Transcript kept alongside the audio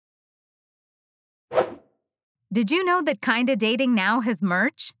Did you know that Kinda Dating now has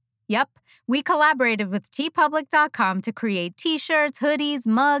merch? Yep, we collaborated with tpublic.com to create t-shirts, hoodies,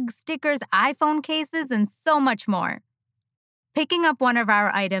 mugs, stickers, iPhone cases, and so much more. Picking up one of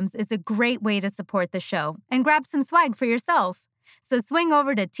our items is a great way to support the show and grab some swag for yourself. So swing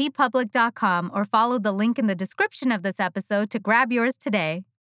over to tpublic.com or follow the link in the description of this episode to grab yours today.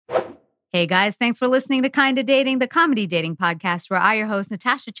 Hey guys, thanks for listening to Kinda Dating, the comedy dating podcast where I, your host,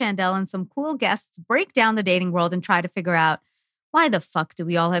 Natasha Chandel, and some cool guests break down the dating world and try to figure out why the fuck do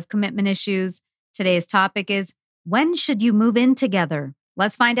we all have commitment issues? Today's topic is, when should you move in together?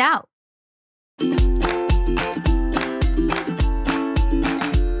 Let's find out.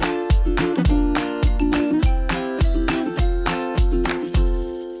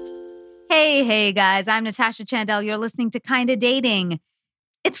 Hey guys, I'm Natasha Chandel. You're listening to Kinda Dating.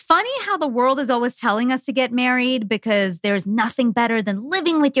 It's funny how the world is always telling us to get married because there's nothing better than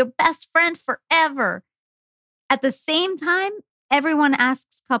living with your best friend forever. At the same time, everyone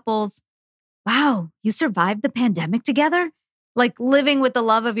asks couples, wow, you survived the pandemic together? Like living with the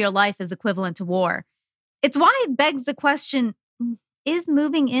love of your life is equivalent to war. It's why it begs the question, is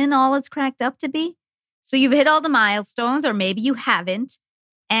moving in all it's cracked up to be? So you've hit all the milestones, or maybe you haven't,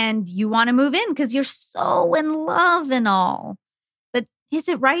 and you want to move in because you're so in love and all. But is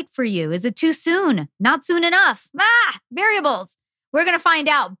it right for you? Is it too soon? Not soon enough? Variables. We're going to find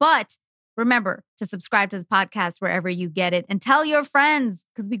out. But remember to subscribe to the podcast wherever you get it and tell your friends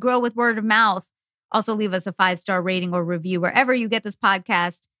because we grow with word of mouth. Also, leave us a 5-star rating or review wherever you get this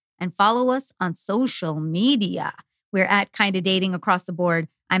podcast and follow us on social media. We're at Kinda Dating across the board.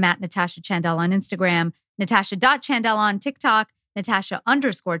 I'm at Natasha Chandel on Instagram, Natasha.Chandel on TikTok,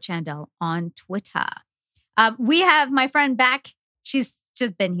 Natasha_Chandel on Twitter. We have my friend back. She's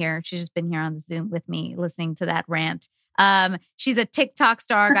just been here. She's just been here on the Zoom with me listening to that rant. She's a TikTok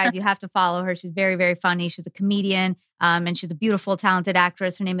star, guys. You have to follow her. She's very, very funny. She's a comedian, and she's a beautiful, talented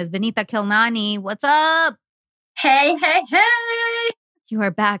actress. Her name is Vinita Khilnani. What's up? Hey. You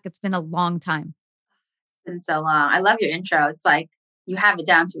are back. It's been a long time. It's been so long. I love your intro. It's like you have it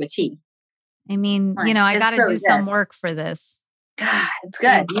down to a T. I mean, I got to really do some work for this. God, it's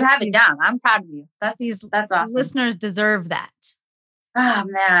good. You have it down. I'm proud of you. That's awesome. Listeners deserve that. Oh,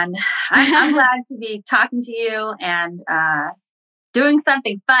 man. I'm glad to be talking to you and doing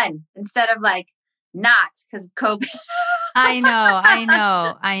something fun instead of like not because of COVID. I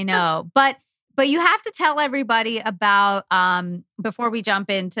know. But you have to tell everybody about, before we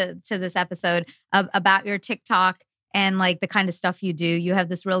jump into this episode, about your TikTok and like the kind of stuff you do. You have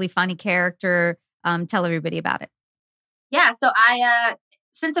this really funny character. Tell everybody about it. Yeah. So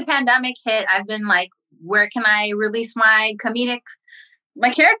since the pandemic hit, I've been like, where can I release my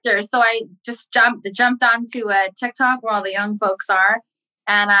characters? So I just jumped onto TikTok where all the young folks are.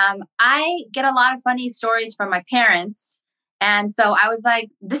 And I get a lot of funny stories from my parents. And so I was like,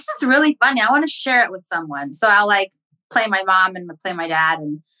 this is really funny. I want to share it with someone. So I'll like play my mom and play my dad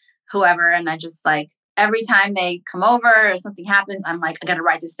and whoever. And I just like, every time they come over or something happens, I'm like, I got to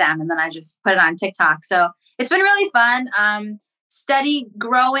write this down. And then I just put it on TikTok. So it's been really fun. Steady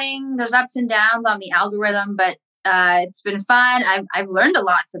growing. There's ups and downs on the algorithm, but it's been fun. I've learned a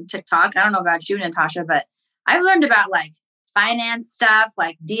lot from TikTok. I don't know about you, Natasha, but I've learned about like finance stuff,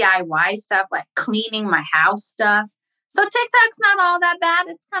 like DIY stuff, like cleaning my house stuff. So TikTok's not all that bad.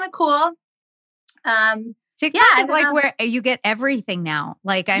 It's kind of cool. TikTok is like where you get everything now.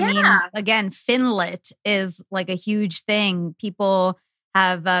 Like, I mean, again, Finlit is like a huge thing. People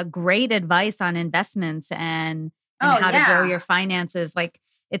have great advice on investments and how to grow your finances. Like,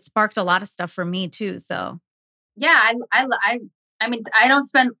 it sparked a lot of stuff for me too. So, yeah, I mean, I don't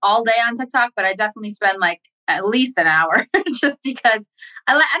spend all day on TikTok, but I definitely spend like at least an hour just because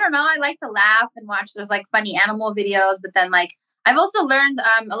I don't know. I like to laugh and watch. There's like funny animal videos, but then like I've also learned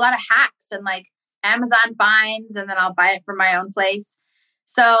a lot of hacks and like Amazon finds, and then I'll buy it for my own place.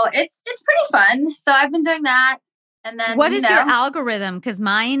 So it's pretty fun. So I've been doing that. And then what is your algorithm? Because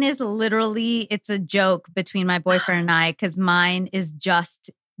mine is literally, it's a joke between my boyfriend and I, because mine is just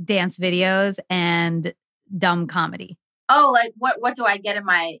dance videos and dumb comedy. Oh, like what do I get in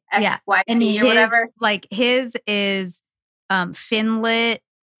my FYP or whatever? Like his is Finlit,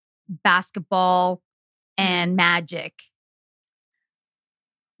 basketball, and magic.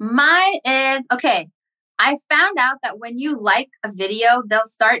 Mine is, okay, I found out that when you like a video, they'll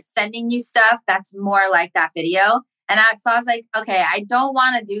start sending you stuff that's more like that video. And so I was like, okay, I don't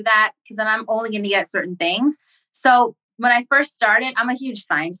want to do that because then I'm only going to get certain things. So when I first started, I'm a huge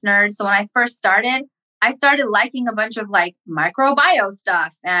science nerd. So when I first started, I started liking a bunch of like microbiome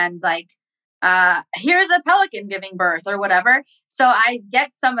stuff and like here's a pelican giving birth or whatever. So I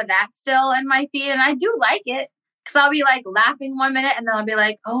get some of that still in my feed, and I do like it because I'll be like laughing 1 minute, and then I'll be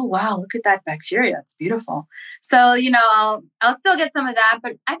like, oh wow, look at that bacteria, it's beautiful. So I'll still get some of that,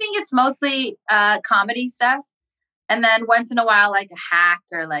 but I think it's mostly comedy stuff, and then once in a while like a hack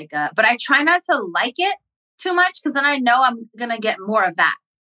or like a. But I try not to like it too much because then I know I'm gonna get more of that.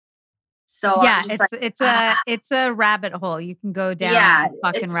 So yeah, I'm just it's a rabbit hole. You can go down yeah, a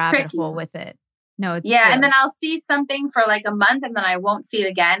fucking it's rabbit tricky. hole with it. No, it's Yeah, true. and then I'll see something for like a month and then I won't see it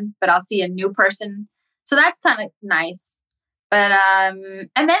again, but I'll see a new person. So that's kind of nice. But and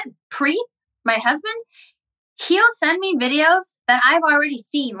then Preet, my husband, he'll send me videos that I've already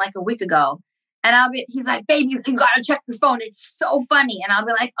seen like a week ago. And he's like, babe, you gotta check your phone. It's so funny. And I'll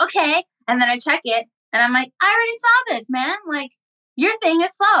be like, okay. And then I check it and I'm like, I already saw this, man. Like, your thing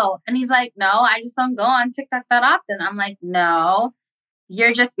is slow. And he's like, no, I just don't go on TikTok that often. I'm like, no,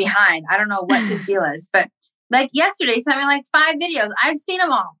 you're just behind. I don't know what his deal is. But like yesterday, he sent me like 5 videos. I've seen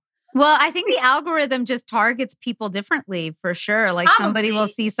them all. Well, I think the algorithm just targets people differently for sure. Like somebody will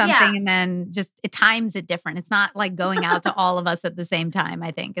see something and then just it times it different. It's not like going out to all of us at the same time,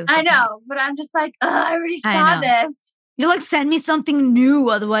 I think. I know, but I'm just like, I already saw this. You're like, send me something new.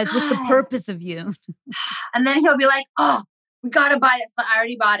 Otherwise, what's the purpose of you? And then he'll be like, oh, we got to buy this. I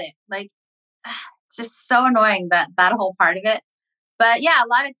already bought it. Like, it's just so annoying that whole part of it. But yeah, a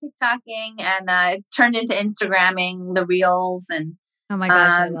lot of TikToking and it's turned into Instagramming, the reels. And oh my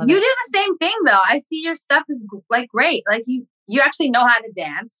gosh, you do the same thing though. I see your stuff is like great. Like you actually know how to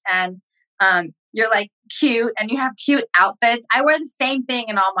dance and you're like cute and you have cute outfits. I wear the same thing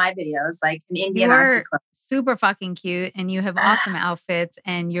in all my videos, like an Indian clothes. Super fucking cute and you have awesome outfits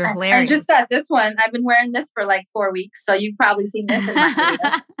and you're hilarious. I just got this one. I've been wearing this for like 4 weeks. So you've probably seen this in my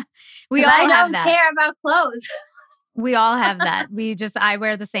video. I don't care about clothes. We all have that. I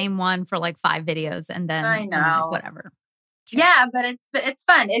wear the same one for like 5 videos and then I know like, whatever. Yeah, but it's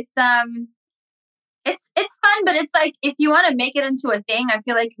fun. It's fun, but it's like if you want to make it into a thing, I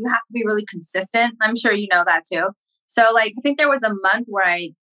feel like you have to be really consistent. I'm sure you know that too. So like I think there was a month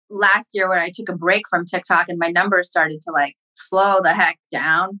last year where I took a break from TikTok and my numbers started to like slow the heck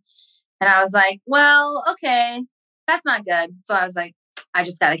down. And I was like, well, okay, that's not good. So I was like, I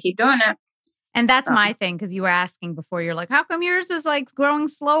just got to keep doing it. And that's my thing, because you were asking before, you're like, how come yours is like growing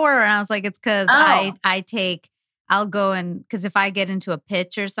slower? And I was like, it's because I'll go because if I get into a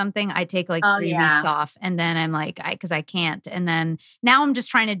pitch or something, I take like 3 weeks off and then I'm like, because I can't. And then now I'm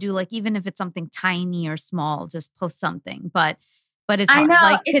just trying to do like, even if it's something tiny or small, just post something. But it's hard.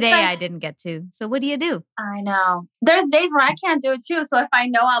 Like today I didn't get to. So what do you do? I know. There's days where I can't do it too. So if I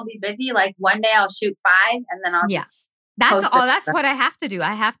know I'll be busy, like one day I'll shoot 5 and then I'll just. That's what I have to do.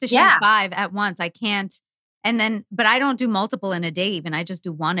 I have to shoot 5 at once. I can't. And then, but I don't do multiple in a day even. I just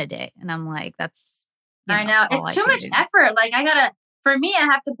do 1 a day. And I'm like, that's. I know. It's too much effort. Like for me, I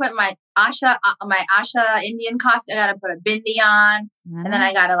have to put my Asha Indian costume. I got to put a bindi on and then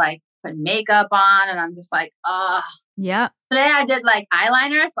I got to like put makeup on. And I'm just like, oh. Yeah. Today I did like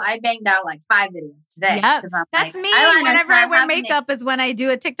eyeliner. So I banged out like 5 videos today. Yeah. That's me. Whenever I wear makeup is when I do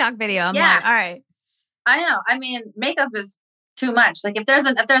a TikTok video. I'm like, all right. I know. I mean, makeup is too much. Like if there's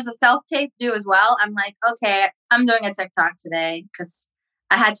a self-tape due as well, I'm like, okay, I'm doing a TikTok today because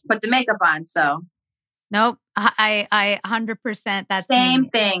I had to put the makeup on. So nope. I 100% that's same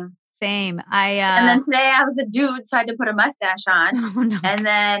thing. Same. And then today I was a dude, so I had to put a mustache on. Oh, no. And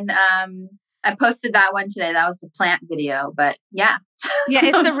then I posted that one today. That was the plant video. But yeah. Yeah,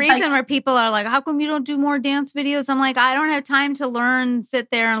 it's the reason where people are like, how come you don't do more dance videos? I'm like, I don't have time to sit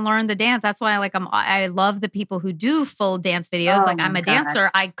there and learn the dance. That's why I love the people who do full dance videos. Like I'm a dancer.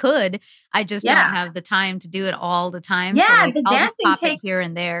 I could. I just don't have the time to do it all the time. Yeah, so like, the I'll dancing just pop it here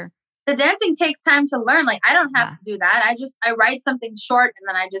and there. The dancing takes time to learn. Like I don't have to do that. I write something short and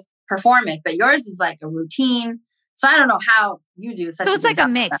then I just perform it. But yours is like a routine. So I don't know how you do such. So it's like a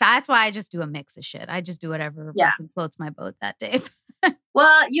mix. That's why I just do a mix of shit. I just do whatever floats my boat that day.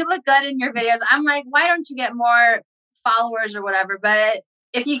 Well, you look good in your videos. I'm like, why don't you get more followers or whatever? But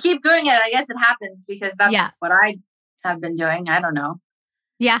if you keep doing it, I guess it happens because that's what I have been doing. I don't know.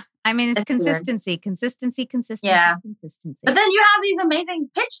 Yeah. I mean, it's consistency, weird. Consistency. Yeah. Consistency. But then you have these amazing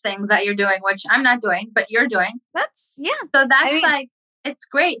pitch things that you're doing, which I'm not doing, but you're doing. So that's like, it's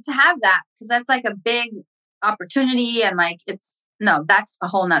great to have that because that's like a big opportunity and like that's a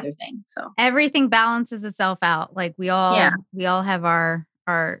whole nother thing. So everything balances itself out. Like we all have our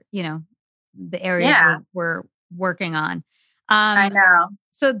the areas we're working on. I know.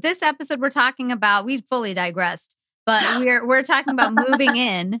 So this episode we're talking about, we fully digressed, but we're talking about moving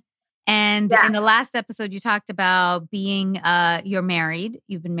in And Yeah. in the last episode, you talked about being, you're married.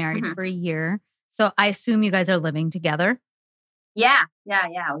 You've been married Mhm. for a year. So I assume you guys are living together. Yeah. We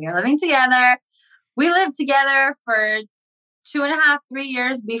are living together. We lived together for 2.5, 3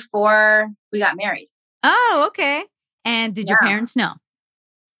 years before we got married. Oh, okay. And did your Yeah. parents know?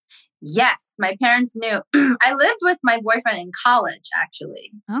 Yes, my parents knew. I lived with my boyfriend in college,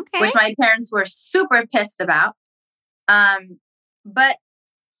 actually, Okay. which my parents were super pissed about. But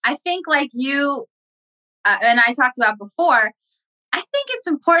I think, like you and I talked about before, I think it's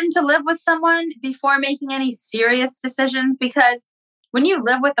important to live with someone before making any serious decisions, because when you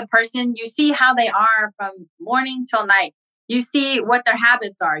live with a person, you see how they are from morning till night. You see what their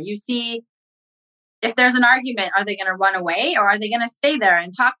habits are. You see if there's an argument, are they going to run away or are they going to stay there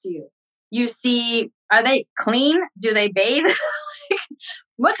and talk to you? You see, are they clean? Do they bathe?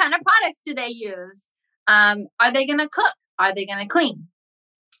 What kind of products do they use? Are they going to cook? Are they going to clean?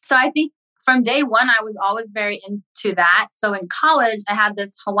 So I think from day one, I was always very into that. So in college, I had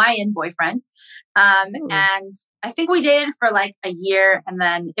this Hawaiian boyfriend. And I think we dated for like a year. And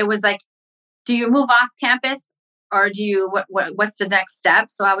then it was like, do you move off campus or do you, what's the next step?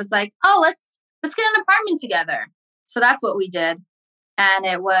 So I was like, oh, let's get an apartment together. So that's what we did. And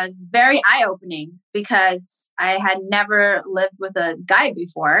it was very eye-opening because I had never lived with a guy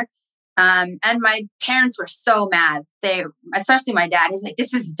before. And my parents were so mad. Especially my dad, he's like,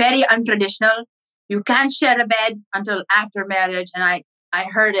 this is very untraditional. You can't share a bed until after marriage. And I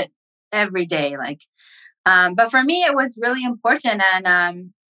heard it every day. But for me, it was really important.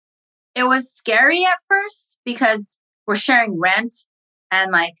 And it was scary at first because we're sharing rent.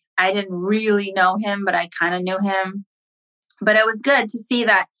 And like, I didn't really know him, but I kind of knew him. But it was good to see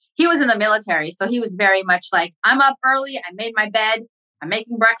that he was in the military. So he was very much like, I'm up early. I made my bed. I'm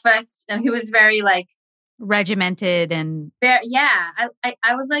making breakfast. And he was very like regimented and yeah.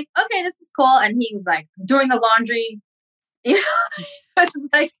 I was like, okay, this is cool. And he was like doing the laundry. You know, it was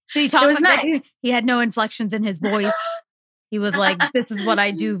like, so you talk it was like nice. He had no inflections in his voice. He was like, this is what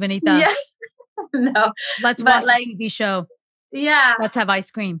I do, Vinita. Yeah. No. Let's watch a TV show. Yeah. Let's have ice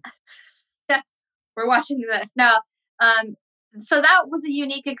cream. Yeah. We're watching this. No. So that was a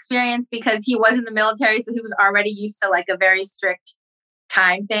unique experience because he was in the military. So he was already used to like a very strict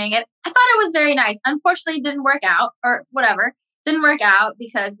time thing. And I thought it was very nice. Unfortunately, it didn't work out or whatever. Didn't work out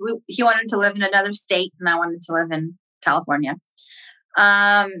because he wanted to live in another state and I wanted to live in California.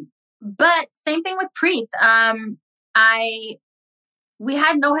 But same thing with Preet. We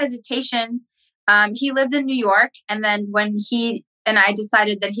had no hesitation. He lived in New York. And then when he and I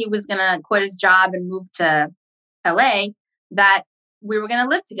decided that he was going to quit his job and move to LA, that we were going to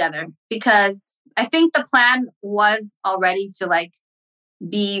live together because I think the plan was already to like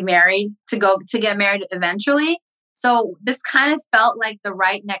be married, to get married eventually. So this kind of felt like the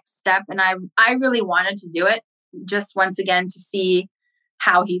right next step. And I really wanted to do it just once again to see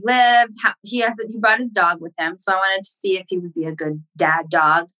how he lived. He brought his dog with him. So I wanted to see if he would be a good dad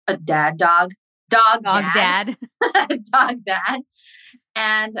dad. Dog dad.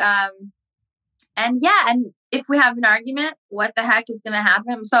 And yeah, and if we have an argument, what the heck is going to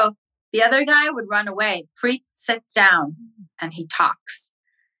happen? So the other guy would run away. Preet sits down and he talks.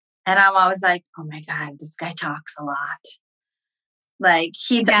 And I'm always like, oh my God, this guy talks a lot. Like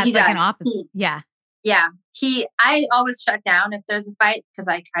he does. Like an opposite. Yeah. I always shut down if there's a fight because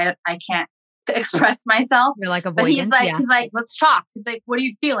I can't express myself. You're like avoidant. But he's like, let's talk. He's like, what are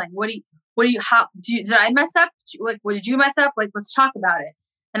you feeling? Did I mess up? Like, what did you mess up? Like, let's talk about it.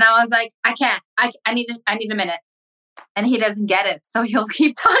 And I was like, I can't. I need a minute. And he doesn't get it, so he'll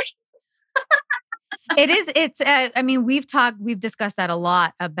keep talking. I mean, we've discussed that a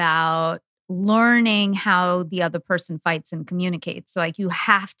lot about learning how the other person fights and communicates. So like you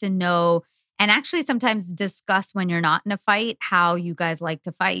have to know and actually sometimes discuss when you're not in a fight, how you guys like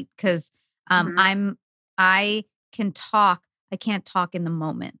to fight. Cause I can talk, I can't talk in the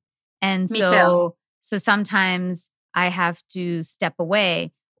moment. And so sometimes I have to step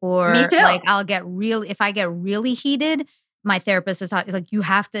away or like if I get really heated, my therapist is like, you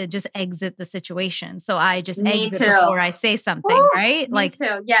have to just exit the situation. So I just exit before I say something, right? Me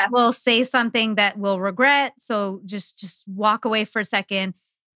too. Yes. We'll say something that we'll regret. So just walk away for a second.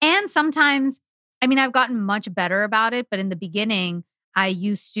 And sometimes, I mean, I've gotten much better about it, but in the beginning, I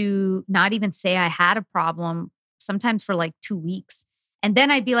used to not even say I had a problem, sometimes for like 2 weeks. And then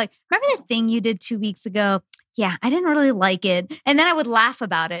I'd be like, remember the thing you did 2 weeks ago? Yeah, I didn't really like it. And then I would laugh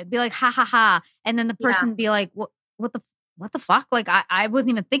about it, be like, ha, ha, ha. And then the person would be like, what the fuck? Like, I wasn't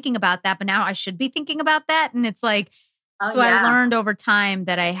even thinking about that, but now I should be thinking about that. And it's like, I learned over time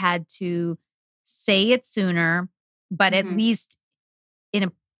that I had to say it sooner, but at least in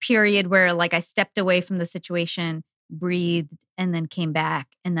a period where like I stepped away from the situation, breathed, and then came back.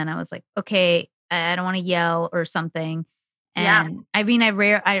 And then I was like, okay, I don't want to yell or something. Yeah. And I mean,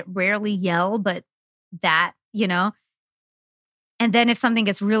 I rarely yell, but that, and then if something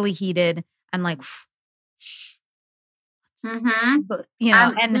gets really heated, I'm like, Mm-hmm. but,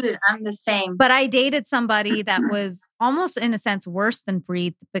 I'm the same. but I dated somebody that was almost in a sense worse than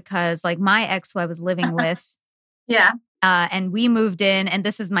Breathe because like my ex who I was living with, Yeah. and we moved in, and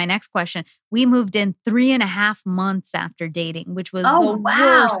this is my next question. We moved in 3.5 months after dating, which was Oh, the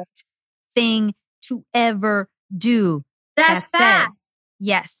wow. worst thing to ever do. That's That said, fast.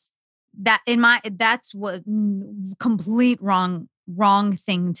 yes, that's what complete wrong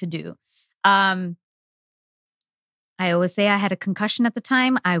thing to do. I always say I had a concussion at the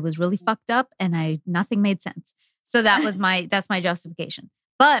time. I was really fucked up, and nothing made sense. So that's my justification.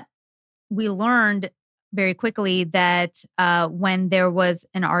 But we learned very quickly that when there was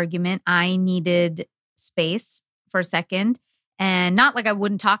an argument, I needed space for a second, and not like I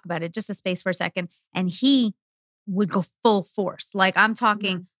wouldn't talk about it, just a space for a second. And he would go full force. Like I'm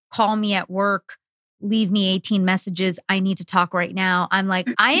talking, call me at work, leave me 18 messages. I need to talk right now. I'm like,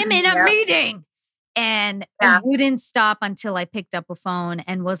 I am in a meeting. And I wouldn't stop until I picked up a phone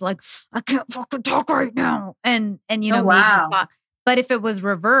and was like, I can't fucking talk right now. And made me talk. But if it was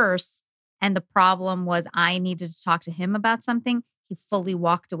reverse and the problem was I needed to talk to him about something, he fully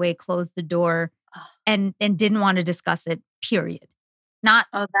walked away, closed the door, and didn't want to discuss it, period. Not,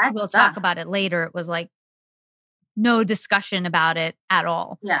 we'll talk about it later. It was like no discussion about it at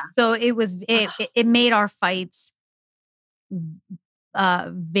all. Yeah. So it made our fights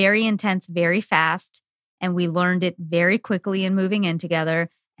very intense, very fast. And we learned it very quickly in moving in together.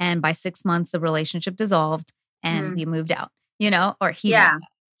 And by 6 months, the relationship dissolved and we moved out, or he moved out.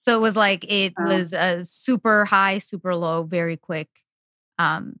 So it was like, it was a super high, super low, very quick.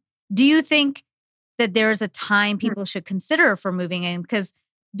 Do you think that there's a time people should consider for moving in? Because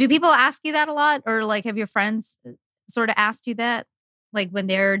do people ask you that a lot? Or like, have your friends sort of asked you that? Like when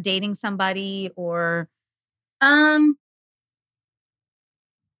they're dating somebody or...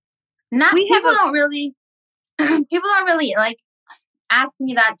 People don't really like ask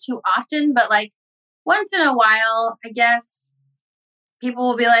me that too often, but like once in a while, I guess people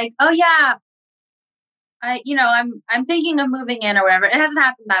will be like, "Oh yeah, I'm thinking of moving in or whatever." It hasn't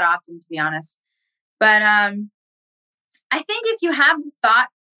happened that often, to be honest. But I think if you have the thought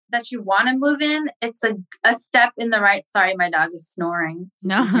that you want to move in, it's a step in the right. Sorry, my dog is snoring.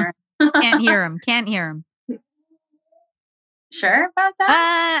 No, can't hear him. Can't hear him. Sure about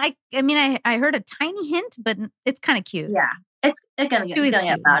that? I mean, I heard a tiny hint, but it's kind of cute. Yeah, it's gonna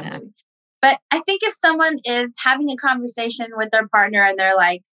get loud. But I think if someone is having a conversation with their partner and they're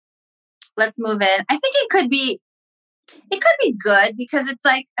like, "Let's move in," I think it could be good because it's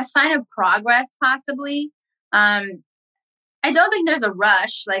like a sign of progress, possibly. I don't think there's a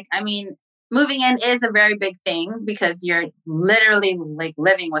rush. Like, I mean, moving in is a very big thing because you're literally like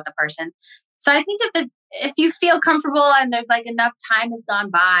living with the person. So I think if you feel comfortable and there's like enough time has gone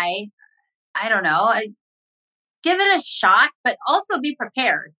by, I don't know, give it a shot, but also be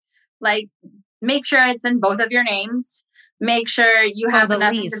prepared. Like, make sure it's in both of your names. Make sure you have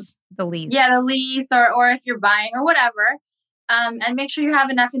enough. The lease. Yeah, the lease, or if you're buying or whatever. And make sure you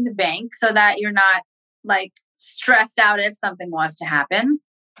have enough in the bank so that you're not like stressed out if something was to happen.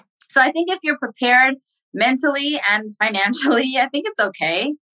 So I think if you're prepared mentally and financially, I think it's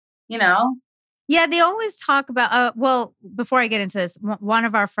okay. Yeah, they always talk about, well, before I get into this, one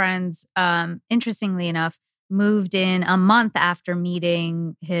of our friends, interestingly enough, moved in a month after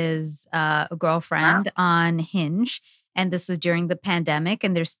meeting his girlfriend on Hinge. And this was during the pandemic,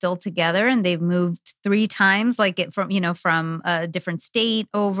 and they're still together, and they've moved 3 times, from a different state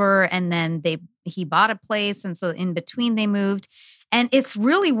over, and then he bought a place. And so in between they moved, and it's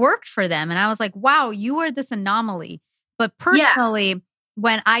really worked for them. And I was like, wow, you are this anomaly. But personally,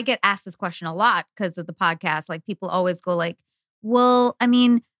 when I get asked this question a lot because of the podcast, like people always go like, well, I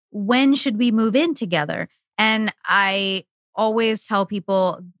mean, when should we move in together? And I always tell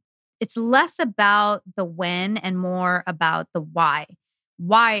people it's less about the when and more about the why.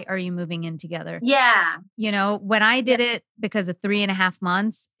 Why are you moving in together? Yeah. When I did it because of 3.5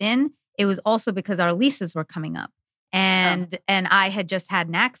 months in, it was also because our leases were coming up. And I had just had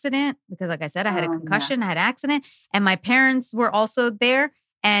an accident because, like I said, I had a concussion, I had an accident, and my parents were also there.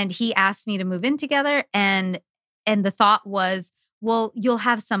 And he asked me to move in together. And the thought was, well, you'll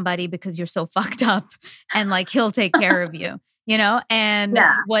have somebody because you're so fucked up, and like he'll take care of you, And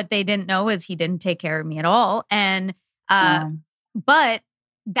what they didn't know is he didn't take care of me at all. And but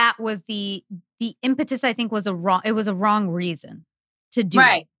that was the impetus. I think was a wrong reason. to do it.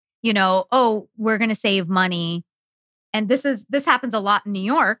 Right. Oh, we're going to save money. And this happens a lot in New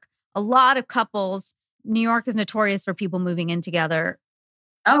York. A lot of couples, New York is notorious for people moving in together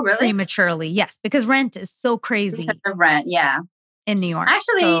Oh, really? prematurely. Yes, because rent is so crazy Because of rent. Yeah. in New York.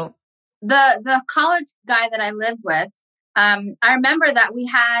 Actually, So, the college guy that I lived with, I remember that we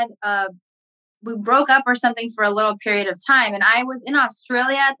broke up or something for a little period of time. And I was in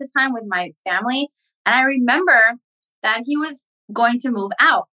Australia at the time with my family. And I remember that he was going to move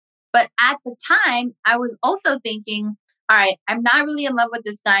out. But at the time, I was also thinking, all right, I'm not really in love with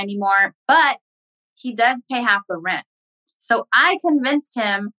this guy anymore, but he does pay half the rent. So I convinced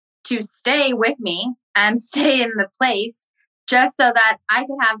him to stay with me and stay in the place just so that I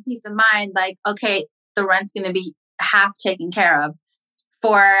could have peace of mind. Like, okay, the rent's going to be half taken care of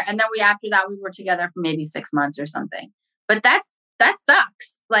and then after that, we were together for maybe 6 months or something. But that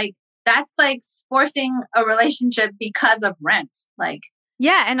sucks. Like, that's like forcing a relationship because of rent. Like,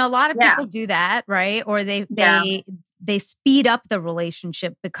 yeah. And a lot of people do that, right? Or they speed up the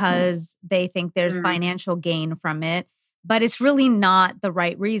relationship because they think there's financial gain from it, but it's really not the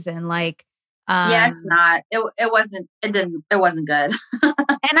right reason. Like, it's not. It wasn't good.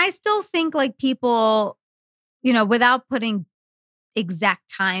 And I still think like people, without putting exact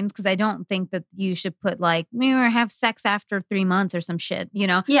times, because I don't think that you should put like, or have sex after 3 months or some shit,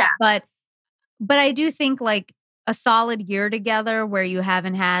 Yeah. But I do think like a solid year together where you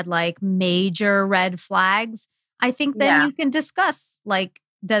haven't had like major red flags, I think then you can discuss like,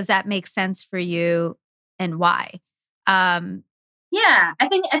 does that make sense for you and why? Yeah, I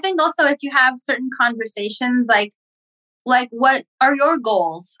think also if you have certain conversations, like what are your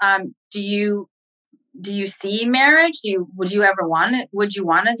goals? Do you see marriage? Would you ever want it? Would you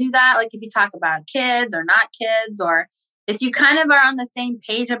want to do that? Like if you talk about kids or not kids, or if you kind of are on the same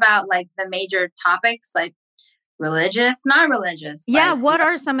page about like the major topics, like religious, not religious. Yeah. Like, What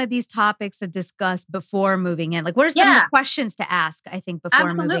are some of these topics to discuss before moving in? Like, what are some of the questions to ask, I think,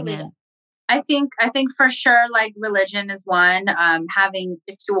 before moving in? I think for sure, like religion is one.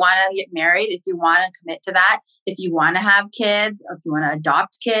 If you want to get married, if you want to commit to that, if you want to have kids, or if you want to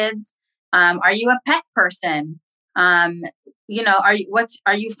adopt kids, are you a pet person? Are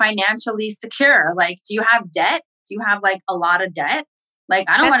you financially secure? Like, do you have debt? Do you have like a lot of debt? Like,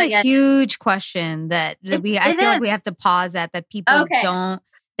 I don't want to get. That's a huge question that I feel like we have to pause at, that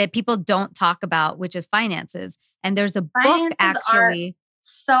people don't talk about, which is finances. And there's a book actually.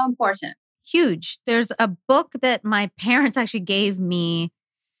 So important. Huge. There's a book that my parents actually gave me.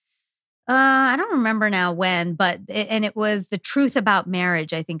 I don't remember now when, but it was The Truth About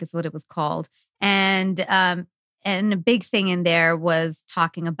Marriage, I think is what it was called. And a big thing in there was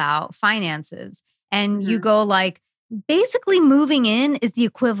talking about finances. And you go like, basically moving in is the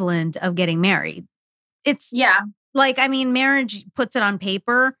equivalent of getting married. It's like, I mean, marriage puts it on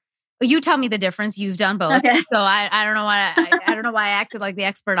paper. You tell me the difference. You've done both. Okay. So I don't know why I don't know why I acted like the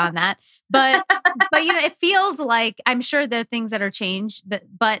expert on that. But it feels like, I'm sure there are things that are changed,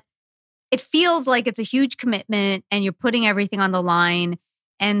 but it feels like it's a huge commitment and you're putting everything on the line.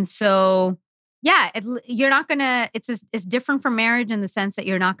 And so, you're not going to, it's different from marriage in the sense that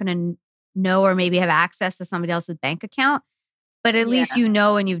you're not going to know or maybe have access to somebody else's bank account. But at least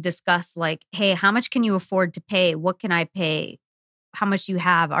and you've discussed like, hey, how much can you afford to pay? What can I pay? How much do you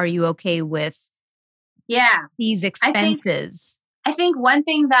have? Are you okay with these expenses? I think one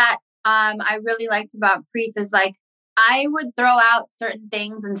thing that I really liked about Preet is like, I would throw out certain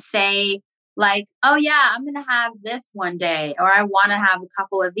things and say like, oh yeah, I'm going to have this one day, or I want to have a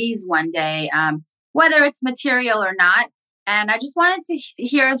couple of these one day, whether it's material or not. And I just wanted to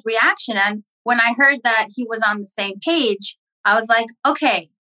hear his reaction. And when I heard that he was on the same page, I was like,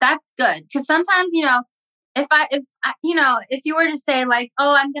 okay, that's good. Because sometimes, if you were to say like,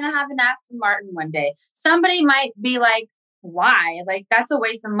 oh, I'm going to have an Aston Martin one day, somebody might be like, why? Like, that's a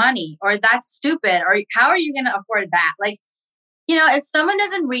waste of money, or that's stupid, or how are you going to afford that? Like, if someone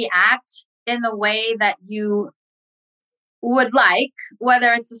doesn't react in the way that you would like,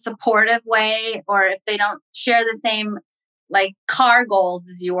 whether it's a supportive way or if they don't share the same like car goals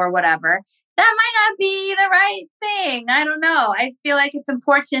as you or whatever, that might not be the right thing. I don't know. I feel like it's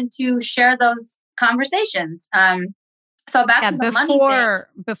important to share those conversations. So back to the money thing.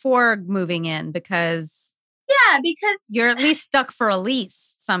 Before moving in, because you're at least stuck for a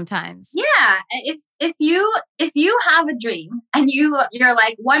lease sometimes. Yeah. If you have a dream and you're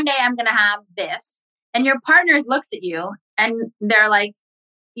like, one day I'm going to have this, and your partner looks at you and they're like,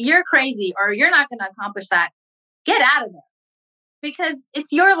 you're crazy, or you're not going to accomplish that, get out of there. Because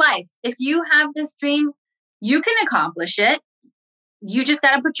it's your life. If you have this dream, you can accomplish it. You just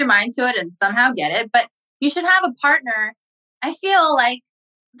got to put your mind to it and somehow get it. But you should have a partner I feel like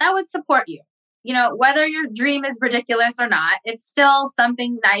that would support you. You know, whether your dream is ridiculous or not, it's still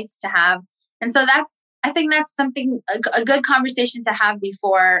something nice to have. And so I think that's something, a good conversation to have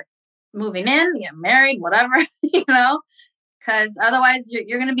before moving in, get married, whatever, you know, because otherwise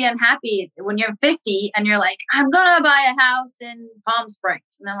you're going to be unhappy when you're 50 and you're like, I'm going to buy a house in Palm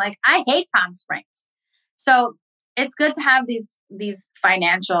Springs. And I'm like, I hate Palm Springs. So it's good to have these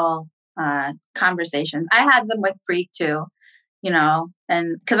financial conversations. I had them with Preet too, you know,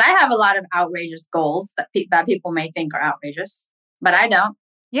 and because I have a lot of outrageous goals that people may think are outrageous, but I don't.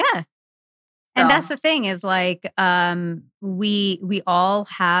 Yeah. And that's the thing is like, we all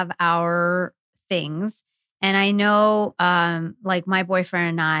have our things. And I know, like my boyfriend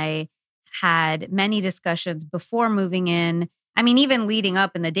and I had many discussions before moving in. I mean, even leading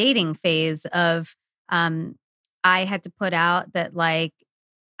up in the dating phase of, I had to put out that like,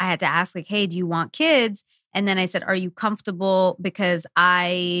 I had to ask like, hey, do you want kids? And then I said, are you comfortable? Because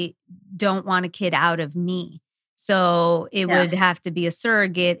I don't want a kid out of me. So it would have to be a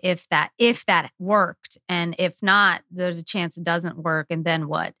surrogate if that worked. And if not, there's a chance it doesn't work. And then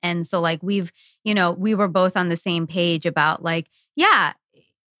what? And so like we were both on the same page about like, yeah,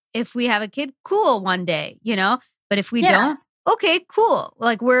 if we have a kid, cool one day, you know, but if we don't, okay, cool.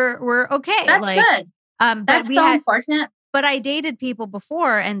 Like we're okay. That's like, good. That's so important. But I dated people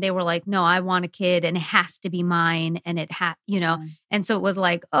before and they were like, no, I want a kid and it has to be mine. And and so it was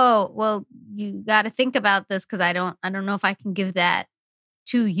like, oh, well, you got to think about this because I don't know if I can give that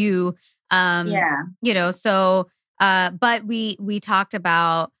to you. So, but we talked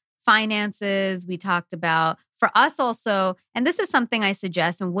about finances. We talked about for us also, and this is something I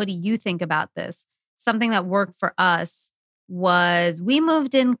suggest. And what do you think about this? Something that worked for us was we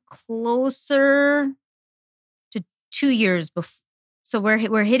moved in closer 2 years before. So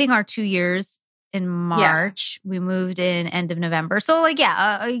we're hitting our 2 years in March. We moved in end of November. So like,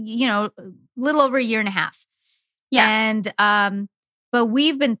 a little over a year and a half. Yeah. And, but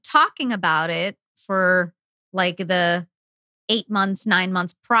we've been talking about it for like the 8 months, 9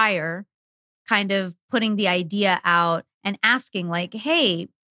 months prior, kind of putting the idea out and asking like, hey,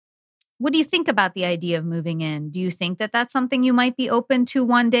 what do you think about the idea of moving in? Do you think that that's something you might be open to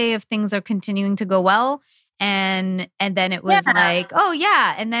one day if things are continuing to go well? And then it was like, oh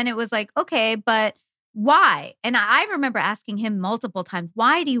yeah. And then it was like, okay, but why? And I remember asking him multiple times,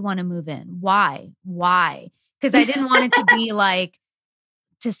 why do you want to move in? Why? Because I didn't want it to be like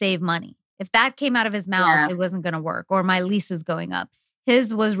to save money. If that came out of his mouth, it wasn't going to work or my lease is going up.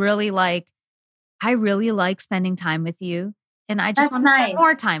 His was really like, I really like spending time with you. And I just want to spend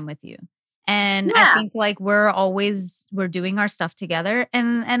more time with you. And I think like we're doing our stuff together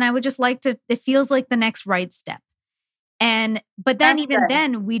and I would just like to, it feels like the next right step. But then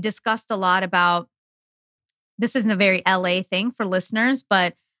then we discussed a lot about, this isn't a very LA thing for listeners,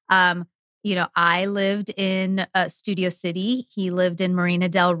 but, I lived in Studio City. He lived in Marina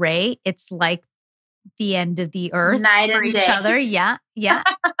Del Rey. It's like the end of the earth for each other. Yeah. Yeah,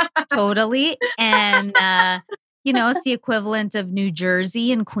 totally. And, it's the equivalent of New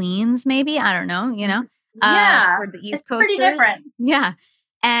Jersey and Queens, maybe. I don't know, for the East Coasters. Pretty different. Yeah.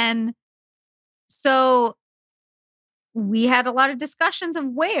 And so we had a lot of discussions of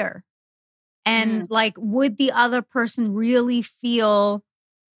where and like, would the other person really feel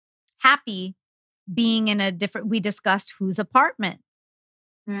happy being in a different, we discussed whose apartment.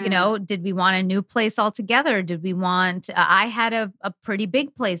 Did we want a new place altogether? Did we want, I had a pretty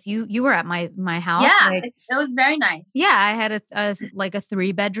big place. You were at my house. Yeah, it was very nice. Yeah, I had a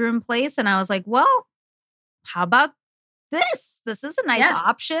 3-bedroom place and I was like, well, how about this? This is a nice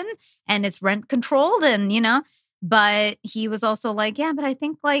option and it's rent controlled and, but he was also like, yeah, but I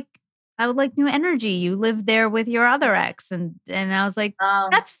think like, I would like new energy. You lived there with your other ex. And I was like,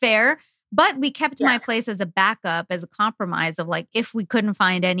 that's fair. But we kept my place as a backup, as a compromise of like, if we couldn't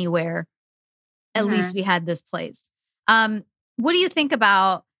find anywhere, at least we had this place. What do you think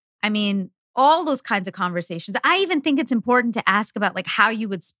about, all those kinds of conversations? I even think it's important to ask about like how you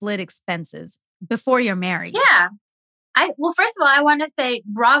would split expenses before you're married. Yeah. Well, first of all, I want to say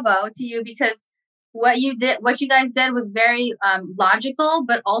bravo to you because what you guys did was very logical,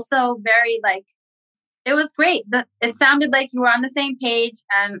 but also very like, it was great. It sounded like you were on the same page.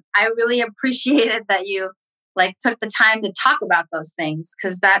 And I really appreciated that you like took the time to talk about those things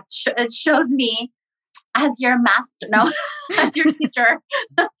because it shows me as your master, as your teacher,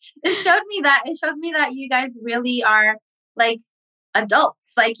 it shows me that you guys really are like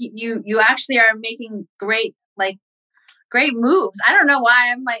adults. Like you actually are making great moves. I don't know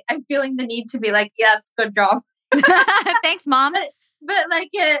why I'm feeling the need to be like, yes, good job. Thanks, Mom. But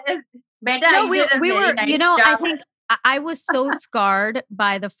like, Beta, we were, nice job. I was so scarred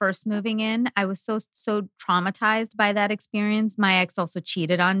by the first moving in. I was so traumatized by that experience. My ex also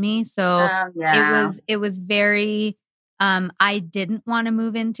cheated on me. So Yeah. it was very I didn't want to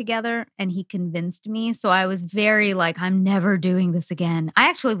move in together and he convinced me. So I was very like, I'm never doing this again. I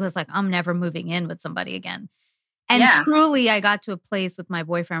actually was like, I'm never moving in with somebody again. And Yeah. truly I got to a place with my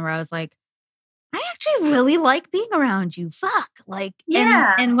boyfriend where I was like, I actually really like being around you. Fuck. Like,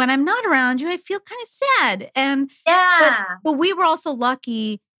 Yeah. and when I'm not around you, I feel kind of sad. Yeah. But we were also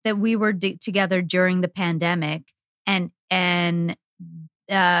lucky that we were together during the pandemic and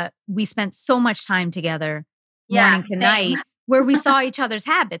we spent so much time together Yeah. morning to Same. night where we saw each other's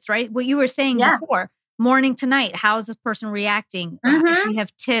habits, right? What you were saying Yeah. before, morning to night, how is this person reacting? If Mm-hmm. we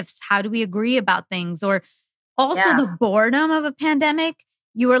have tiffs, how do we agree about things? Or also Yeah. the boredom of a pandemic,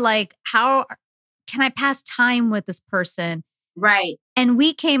 you were like, how can I pass time with this person? Right. And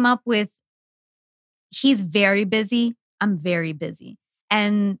we came up with, he's very busy. I'm very busy.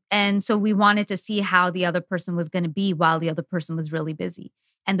 And so we wanted to see how the other person was going to be while the other person was really busy.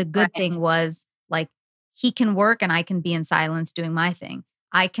 And the good Right. thing was like he can work and I can be in silence doing my thing.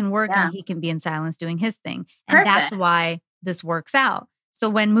 I can work Yeah. and he can be in silence doing his thing. And that's Perfect. why this works out. So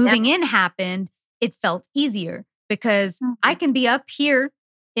when Yeah. moving in happened, it felt easier because I Mhm. can be up here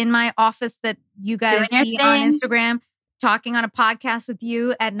in my office that you Doing guys your see on thing. Instagram, talking on a podcast with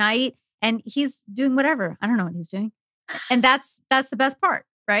you at night and he's doing whatever. I don't know what he's doing. And that's the best part,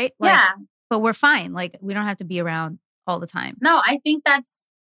 right? Like, Yeah. but we're fine. Like, we don't have to be around all the time. No, I think that's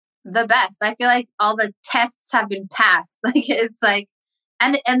the best. I feel like all the tests have been passed. Like it's like,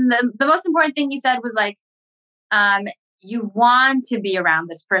 and the most important thing you said was like, um, you want to be around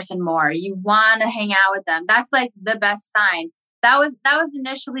this person more. You want to hang out with them. That's like the best sign. That was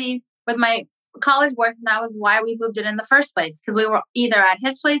initially with my college boyfriend. That was why we moved in the first place because we were either at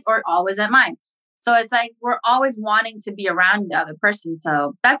his place or always at mine. So it's like we're always wanting to be around the other person.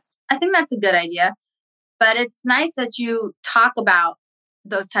 So I think that's a good idea. But it's nice that you talk about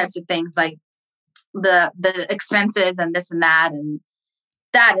those types of things like the expenses and this and that, and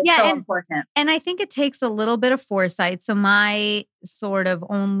that is Yeah, so important. and I think it takes a little bit of foresight. So my sort of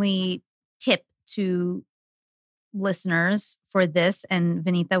only tip to listeners for this, and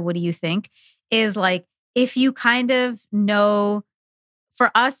Vinita, what do you think? Is like if you kind of know,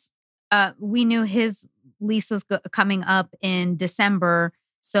 for us, we knew his lease was coming up in December,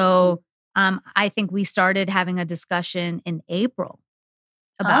 so I think we started having a discussion in April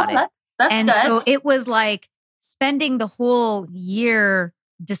Oh, about it, that's and good. so it was like spending the whole year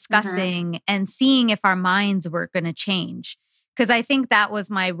Hmm. discussing and seeing if our minds were going to change. Because I think that was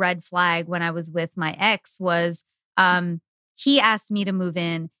my red flag when I was with my ex was he asked me to move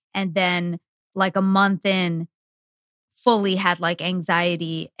in, and then like a month in, fully had like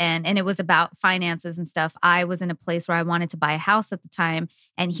anxiety and it was about finances and stuff. I was in a place where I wanted to buy a house at the time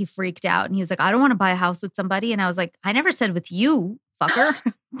and he freaked out and he was like, I don't want to buy a house with somebody. And I was like, I never said with you,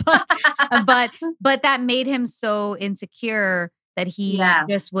 fucker. but but but that made him so insecure that he Yeah.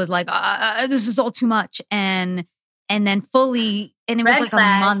 just was like, this is all too much. And then fully, and it was Red like a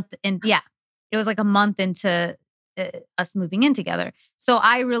flag. month and yeah, it was like a month into us moving in together. So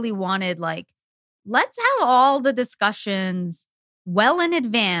I really wanted like, let's have all the discussions well in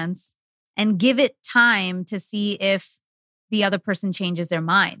advance and give it time to see if the other person changes their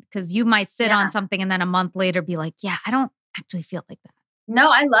mind. Because you might sit on Yeah. something and then a month later be like, yeah, I don't actually feel like that. No,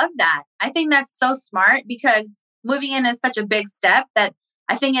 I love that. I think that's so smart because moving in is such a big step that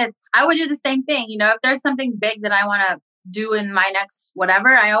I would do the same thing. You know, if there's something big that I want to do in my next whatever,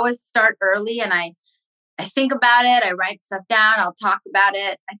 I always start early and I think about it. I write stuff down. I'll talk about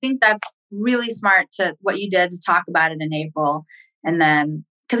it. I think that's really smart to what you did to talk about it in April. And then,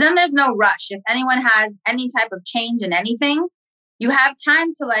 because then there's no rush. If anyone has any type of change in anything, you have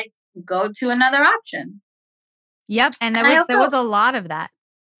time to like go to another option. Yep. And And I there also, was a lot of that.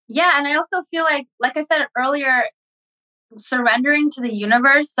 yeah, and I also feel like I said earlier, surrendering to the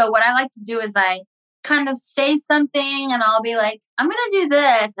universe. So what I like to do is I kind of say something and I'll be like, I'm going to do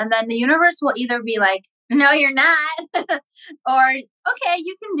this. And then the universe will either be like, no, you're not. Or, okay,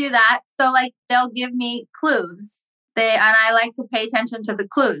 you can do that. So like they'll give me clues. And I like to pay attention to the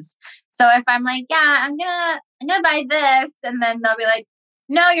clues. So if I'm like, yeah, I'm gonna buy this, and then they'll be like,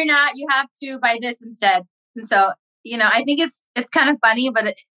 no, you're not. You have to buy this instead. And so, I think it's kind of funny,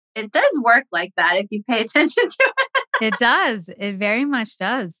 but it does work like that if you pay attention to it. It does. It very much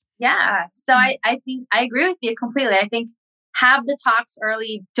does. Yeah. So I think I agree with you completely. I think have the talks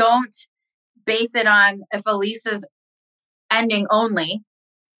early. Don't base it on if a lease is ending only.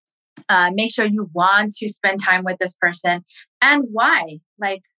 Make sure you want to spend time with this person and why.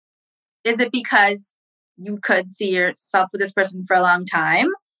 Like, is it because you could see yourself with this person for a long time.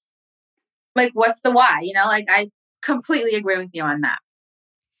 Like, what's the why? Like I completely agree with you on that.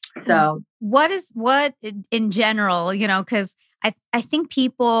 So what in general, because I think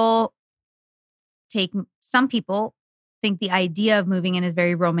some people think the idea of moving in is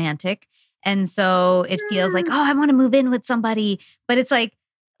very romantic. And so it feels like, oh, I want to move in with somebody. But it's like,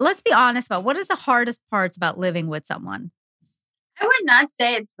 let's be honest about what is the hardest parts about living with someone? I would not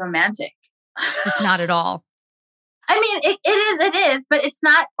say it's romantic. It's not at all. I mean, it is, but it's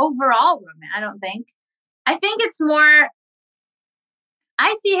not overall romantic, I don't think. I think it's more,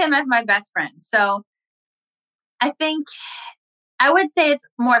 I see him as my best friend. So I think I would say it's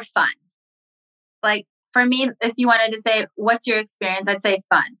more fun. Like for me, if you wanted to say, what's your experience? I'd say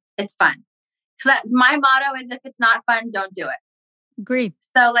fun. It's fun. Because my motto is, if it's not fun, don't do it. Agreed.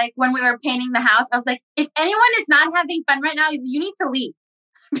 So like when we were painting the house, I was like, if anyone is not having fun right now, you need to leave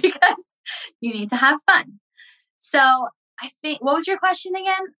because you need to have fun. So I think, what was your question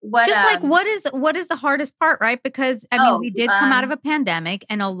again? What is the hardest part, right? Because I mean, we did come out of a pandemic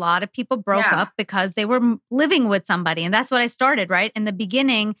and a lot of people broke up because they were living with somebody. And that's what I started, right? In the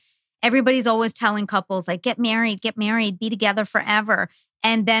beginning, everybody's always telling couples like, get married, be together forever.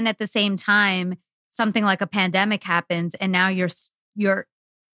 And then at the same time, something like a pandemic happens and now you're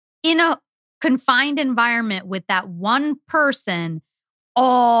in a confined environment with that one person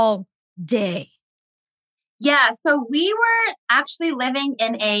all day. Yeah. So we were actually living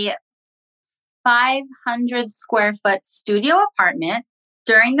in a 500 square foot studio apartment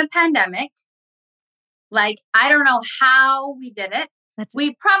during the pandemic. Like, I don't know how we did it.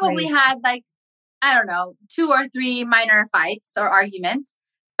 We probably had like, I don't know, 2 or 3 minor fights or arguments.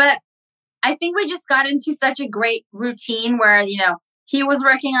 But I think we just got into such a great routine where, he was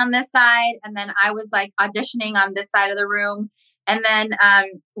working on this side and then I was like auditioning on this side of the room. And then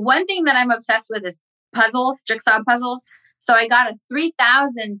one thing that I'm obsessed with is puzzles, jigsaw puzzles. So I got a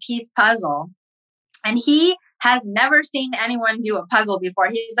 3,000 piece puzzle and he has never seen anyone do a puzzle before.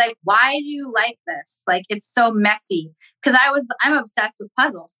 He's like, why do you like this? Like, it's so messy. Because I'm obsessed with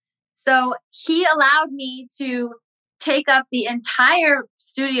puzzles. So he allowed me to take up the entire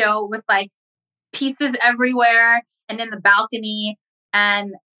studio with like pieces everywhere and in the balcony.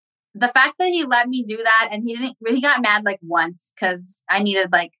 And the fact that he let me do that, and he got mad like once because I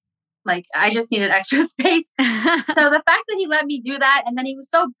needed like I just needed extra space. So the fact that he let me do that, and then he was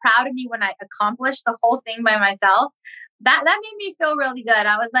so proud of me when I accomplished the whole thing by myself, that made me feel really good.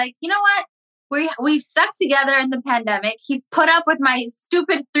 I was like, you know what? We've stuck together in the pandemic. He's put up with my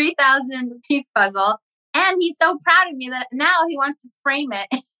stupid 3,000 piece puzzle, and he's so proud of me that now he wants to frame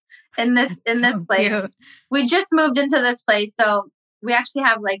it in this place. Cute. We just moved into this place, so we actually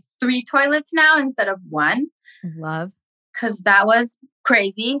have like 3 toilets now instead of 1. Love. Because that was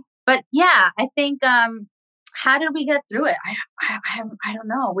crazy. But yeah, I think, how did we get through it? I don't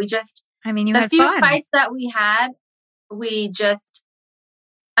know. We just, you the had few fun. fights that we had, like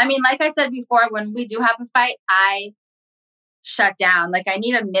I said before, when we do have a fight, I shut down. Like I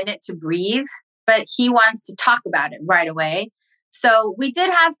need a minute to breathe, but he wants to talk about it right away. So we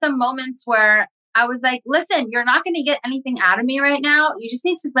did have some moments where I was like, listen, you're not going to get anything out of me right now. You just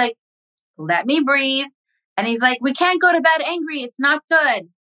need to like, let me breathe. And he's like, we can't go to bed angry. It's not good.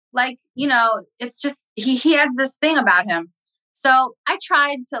 Like, it's just, he has this thing about him. So I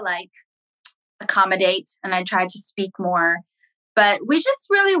tried to like accommodate and I tried to speak more, but we just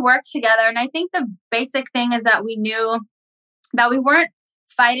really worked together. And I think the basic thing is that we knew that we weren't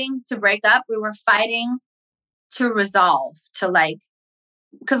fighting to break up. We were fighting to resolve, to like,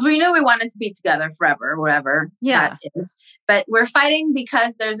 because we knew we wanted to be together forever, whatever that is. But we're fighting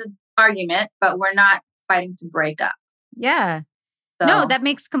because there's an argument, but we're not fighting to break up. Yeah. So. No, that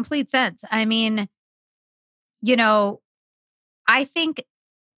makes complete sense. I mean, I think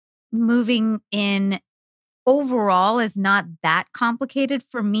moving in overall is not that complicated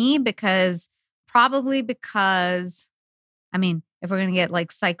for me because if we're going to get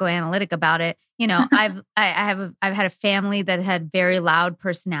like psychoanalytic about it, I've had a family that had very loud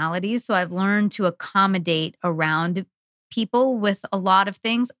personalities. So I've learned to accommodate around people with a lot of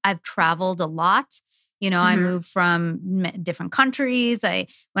things. I've traveled a lot. I moved from different countries.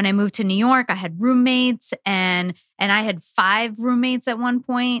 When I moved to New York, I had roommates and I had 5 roommates at one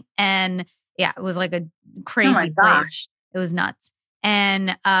point. And yeah, it was like a crazy place. It was nuts.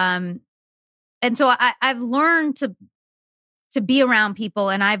 And so I've learned to be around people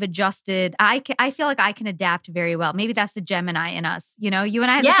and I've adjusted. I feel like I can adapt very well. Maybe that's the Gemini in us. You and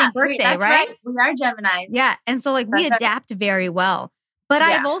I have the same birthday, right? We are Geminis. Yeah. And so like we adapt very well. But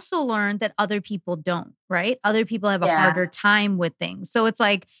I've also learned that other people don't, right? Other people have a harder time with things. So it's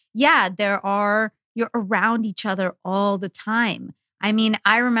like, there are you're around each other all the time. I mean,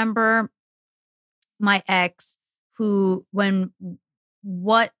 I remember my ex who, one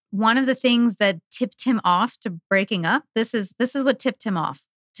of the things that tipped him off to breaking up, this is what tipped him off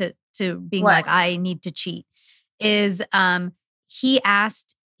to being What? like, I need to cheat, is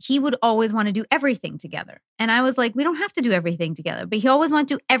he would always want to do everything together. And I was like, we don't have to do everything together, but he always wanted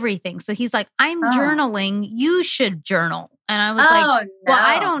to do everything. So he's like, I'm journaling, you should journal. And I was like, well,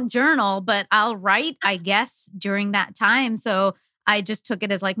 I don't journal, but I'll write, I guess, during that time. So I just took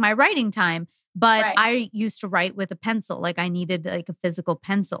it as like my writing time. But I used to write with a pencil. Like I needed like a physical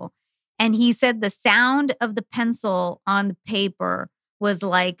pencil. And he said the sound of the pencil on the paper was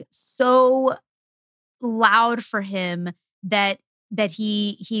like so loud for him that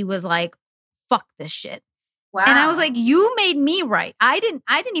he was like, fuck this shit. Wow. And I was like, you made me write. I didn't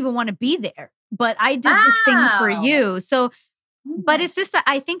even want to be there, but I did the thing for you. So, but it's just that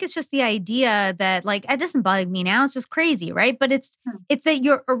I think it's just the idea that like, it doesn't bother me now. It's just crazy. Right. But it's that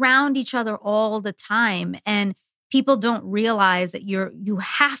you're around each other all the time, and people don't realize that you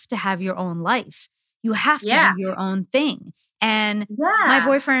have to have your own life. You have to do your own thing. And my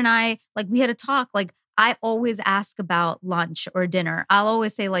boyfriend and I, like, we had a talk, like, I always ask about lunch or dinner. I'll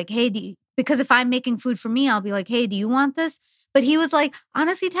always say like, hey, because if I'm making food for me, I'll be like, hey, do you want this? But he was like,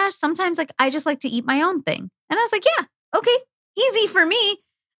 honestly, Tash, sometimes like I just like to eat my own thing. And I was like, yeah, okay, easy for me.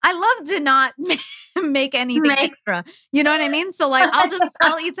 I love to not make anything extra. You know what I mean? So like,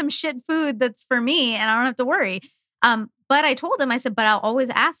 I'll eat some shit food that's for me and I don't have to worry. But I told him, I said, but I'll always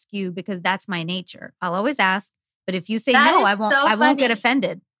ask you because that's my nature. I'll always ask. But if you say no, I won't get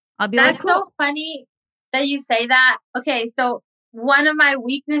offended. I'll be like, cool. That's so funny that you say that. Okay, so one of my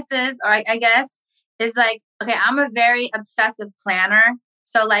weaknesses, or I guess, is like, okay, I'm a very obsessive planner.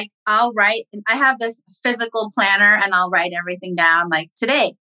 So like I'll write, I have this physical planner and I'll write everything down, like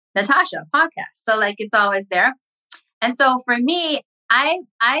today, Natasha podcast. So like it's always there. And so for me, I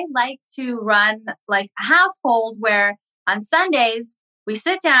like to run like a household where on Sundays we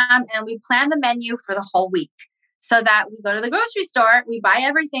sit down and we plan the menu for the whole week. So that we go to the grocery store, we buy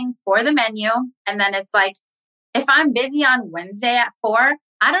everything for the menu. And then it's like, if I'm busy on Wednesday at 4,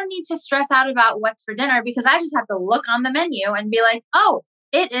 I don't need to stress out about what's for dinner because I just have to look on the menu and be like, oh,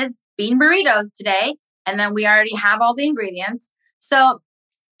 it is bean burritos today. And then we already have all the ingredients. So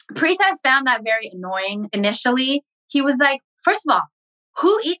Preet has found that very annoying initially. He was like, first of all,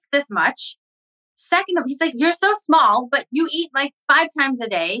 who eats this much? Second, he's like, you're so small, but you eat like 5 times a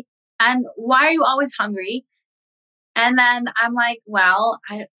day. And why are you always hungry? And then I'm like, well,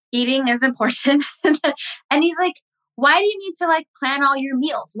 eating is important. And he's like, why do you need to like plan all your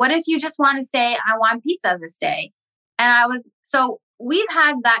meals? What if you just want to say, I want pizza this day? And so we've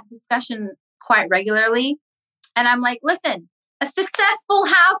had that discussion quite regularly. And I'm like, listen, a successful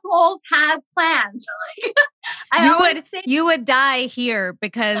household has plans. You would die here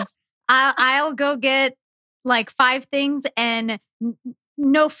because I'll go get like 5 things and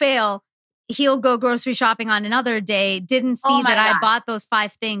no fail. He'll go grocery shopping on another day, didn't see that I bought those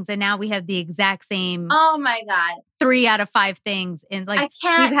 5 things. And now we have the exact same. Oh my God. 3 out of 5 things. And like,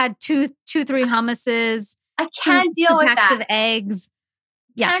 we've had 3 hummuses. I can't deal with packs that. Of eggs.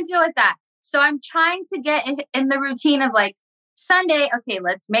 Can't deal with that. So I'm trying to get in the routine of like Sunday. Okay,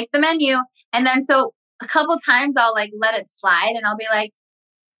 let's make the menu. And then so a couple times I'll like let it slide and I'll be like,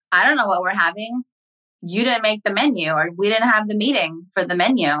 I don't know what we're having. You didn't make the menu or we didn't have the meeting for the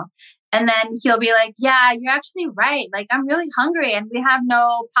menu. And then he'll be like, yeah, you're actually right. Like, I'm really hungry and we have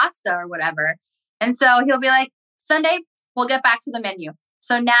no pasta or whatever. And so he'll be like, Sunday, we'll get back to the menu.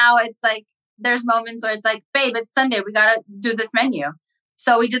 So now it's like, there's moments where it's like, babe, it's Sunday. We got to do this menu.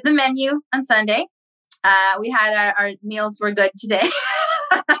 So we did the menu on Sunday. We had our meals were good today.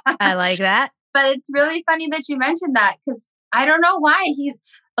 I like that. But it's really funny that you mentioned that because I don't know why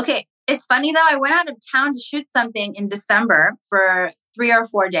okay. It's funny though. I went out of town to shoot something in December for 3 or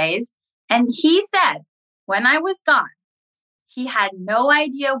 4 days. And he said, when I was gone, he had no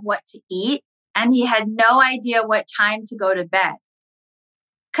idea what to eat and he had no idea what time to go to bed.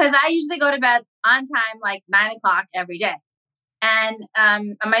 Because I usually go to bed on time, like 9 o'clock every day. And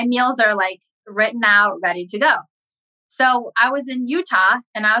my meals are like written out, ready to go. So I was in Utah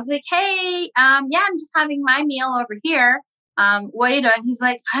and I was like, hey, I'm just having my meal over here. What are you doing? He's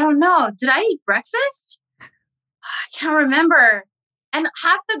like, I don't know. Did I eat breakfast? I can't remember. And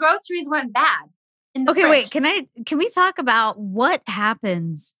half the groceries went bad. Okay, wait. Can we talk about what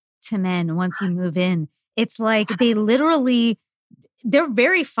happens to men once you move in? It's like they're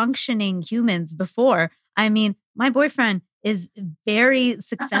very functioning humans before. I mean, my boyfriend is very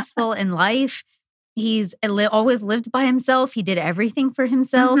successful in life. He's always lived by himself. He did everything for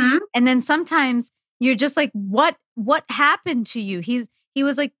himself. Mm-hmm. And then sometimes you're just like, what happened to you? He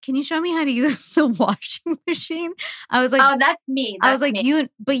was like, can you show me how to use the washing machine? I was like, oh, that's me. I was like,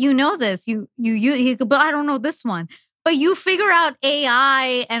 but you know this, he goes, but I don't know this one. But you figure out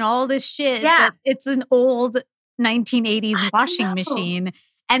AI and all this shit. Yeah. But it's an old 1980s washing machine.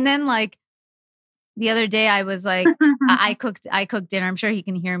 And then like the other day I was like, I cooked dinner. I'm sure he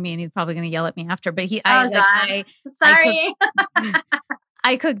can hear me and he's probably going to yell at me after, but sorry.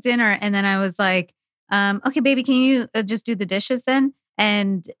 I cooked dinner and then I was like, okay, baby, can you just do the dishes then?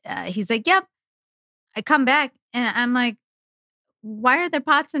 And he's like, yep. I come back and I'm like, why are there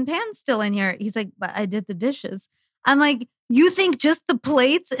pots and pans still in here? He's like, but I did the dishes. I'm like, you think just the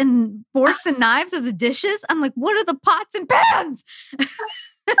plates and forks and knives are the dishes? I'm like, what are the pots and pans?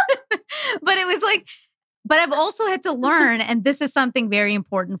 But it was like, but I've also had to learn, and this is something very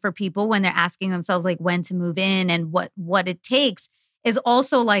important for people when they're asking themselves like when to move in and what it takes, is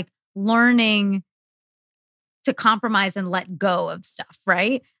also like learning to compromise and let go of stuff,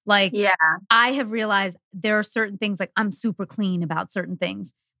 right? Like, yeah, I have realized there are certain things, like I'm super clean about certain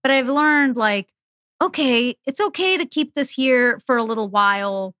things, but I've learned like, okay, it's okay to keep this here for a little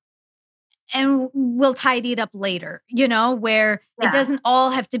while and we'll tidy it up later, where it doesn't all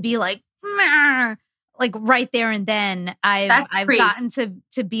have to be like right there and then. I've gotten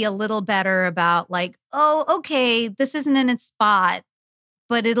to be a little better about like, oh, okay, this isn't in its spot,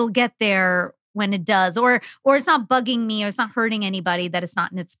 but it'll get there when it does, or it's not bugging me or it's not hurting anybody that it's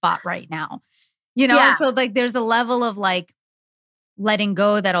not in its spot right now. So like there's a level of like letting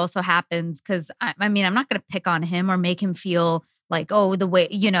go that also happens, because I mean, I'm not going to pick on him or make him feel like, oh, the way,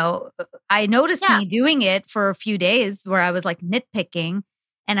 I noticed me doing it for a few days where I was like nitpicking,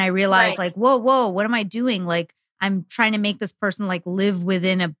 and I realized like, whoa, what am I doing? Like, I'm trying to make this person like live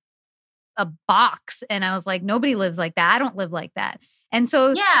within a box. And I was like, nobody lives like that. I don't live like that. And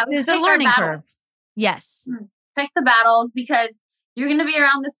so there's a learning curve. Yes. Pick the battles, because you're going to be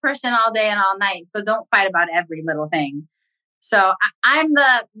around this person all day and all night. So don't fight about every little thing. So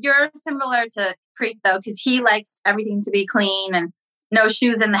you're similar to Preet though, because he likes everything to be clean and no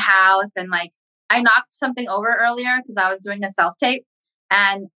shoes in the house. And like, I knocked something over earlier because I was doing a self-tape,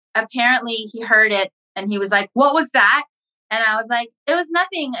 and apparently he heard it and he was like, what was that? And I was like, it was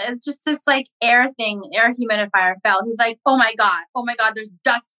nothing. It's just this like air humidifier fell. He's like, oh my God, there's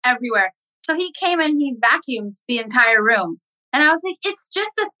dust everywhere. So he came and he vacuumed the entire room. And I was like, it's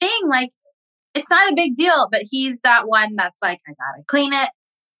just a thing. Like, it's not a big deal, but he's that one that's like, I gotta clean it.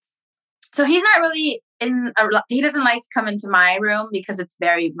 So he's not really he doesn't like to come into my room because it's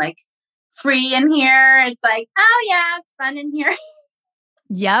very like free in here. It's like, oh yeah, it's fun in here.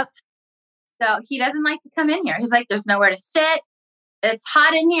 Yep. So he doesn't like to come in here. He's like, there's nowhere to sit. It's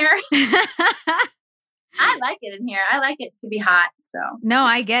hot in here. I like it in here. I like it to be hot. So no,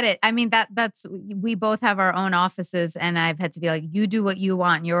 I get it. I mean, that's, we both have our own offices, and I've had to be like, you do what you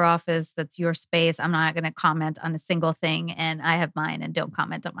want in your office. That's your space. I'm not going to comment on a single thing. And I have mine, and don't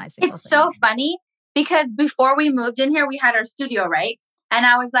comment on my single thing. It's so funny because before we moved in here, we had our studio, right? And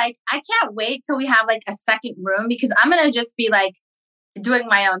I was like, I can't wait till we have like a second room, because I'm going to just be like doing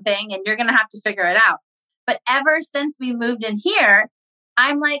my own thing and you're going to have to figure it out. But ever since we moved in here,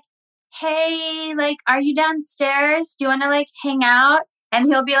 I'm like, hey, like, are you downstairs? Do you want to like hang out? And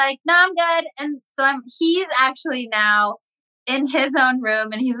he'll be like, no, I'm good. And so he's actually now in his own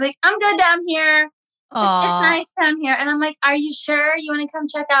room, and he's like, I'm good down here. It's nice down here. And I'm like, are you sure you want to come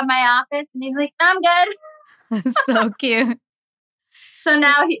check out my office? And he's like, no, I'm good. So cute. So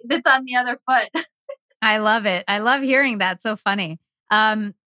now it's on the other foot. I love it. I love hearing that. So funny.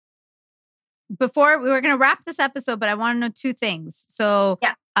 Before we were going to wrap this episode, but I want to know two things. So,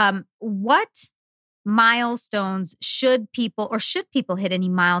 what milestones should people hit any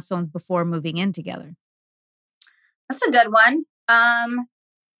milestones before moving in together? That's a good one.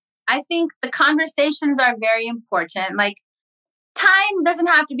 I think the conversations are very important. Like, time doesn't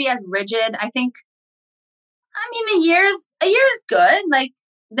have to be as rigid. I think, a year is good. Like,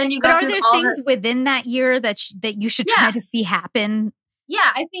 then you go through are there things within that year that you should try to see happen?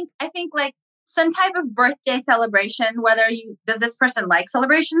 Yeah, I think like some type of birthday celebration, does this person like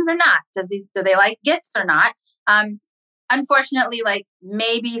celebrations or not? Do they like gifts or not? Unfortunately, like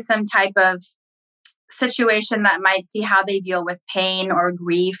maybe some type of situation that might see how they deal with pain or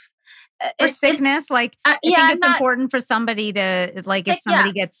grief. Or sickness. I think it's important for somebody to, like, if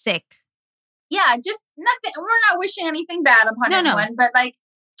somebody gets sick. Yeah, just nothing. We're not wishing anything bad upon anyone, but like,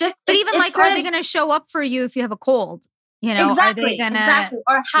 just. But even like, good. Are they going to show up for you if you have a cold? Exactly.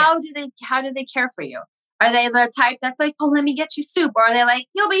 Or how do they care for you? Are they the type that's like, oh, let me get you soup? Or are they like,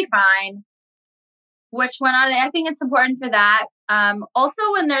 you'll be fine? Which one are they? I think it's important for that. Also,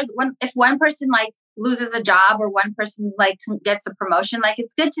 if one person like loses a job or one person like gets a promotion, like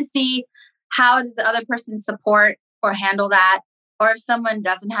it's good to see how does the other person support or handle that, or if someone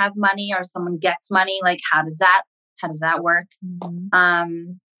doesn't have money or someone gets money, like how does that work?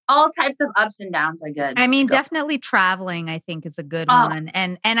 Mhm. All types of ups and downs are good I to mean, go. definitely traveling, I think is a good Oh, one.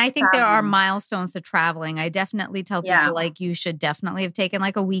 And I think there are traveling. milestones to traveling. I definitely tell Yeah. people like you should definitely have taken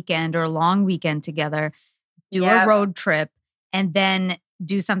like a weekend or a long weekend together, do a Yeah. road trip, and then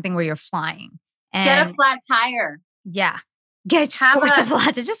do something where you're flying. Get a And flat tire. yeah, just Have force a a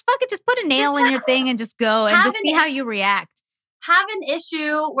flat to just fuck it, just put a just nail in your thing and just go and have just see an how you react. have an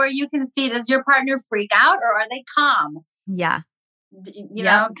issue where you can see, does your partner freak out or are they calm? Yeah. You Yep.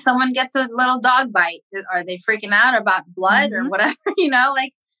 know, someone gets a little dog bite. Are they freaking out about blood or Mhm. whatever? You know,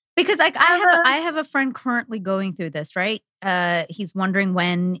 like Because like have a I have a friend currently going through this, right? He's wondering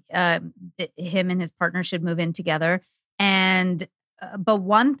when him and his partner should move in together. And but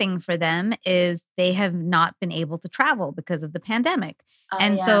one thing for them is they have not been able to travel because of the pandemic. oh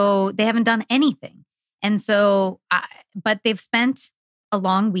And yeah. so they haven't done anything. And so but they've spent a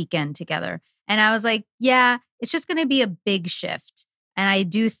long weekend together. And I was like, yeah, it's just going to be a big shift. And I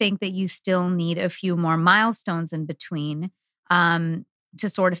do think that you still need a few more milestones in between. To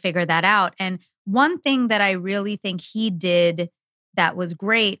sort of figure that out. And one thing that I really think he did that was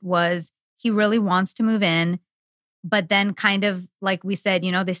great was he really wants to move in, but then kind of like we said,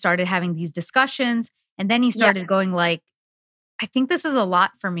 they started having these discussions and then he Yeah. started going like, I think this is a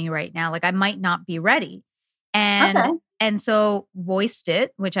lot for me right now. Like I might not be ready. Okay. And so voiced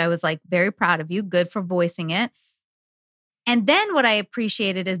it, which I was like very proud of you. Good for voicing it. And then what I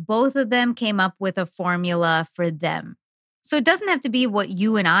appreciated is both of them came up with a formula for them. So it doesn't have to be what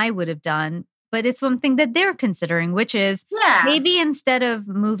you and I would have done, but it's something that they're considering, which is Yeah. maybe instead of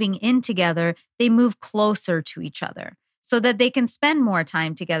moving in together, they move closer to each other so that they can spend more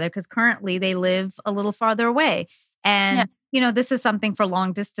time together because currently they live a little farther away. Yeah. And, this is something for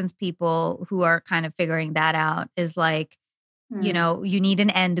long distance people who are kind of figuring that out is like, Hmm. you need an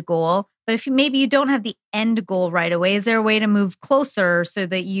end goal. But if maybe you don't have the end goal right away, is there a way to move closer so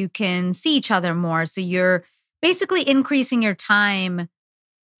that you can see each other more? So you're basically increasing your time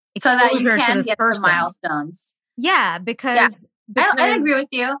So that you exposure to can this get the person. milestones. Yeah, Yeah. because I agree with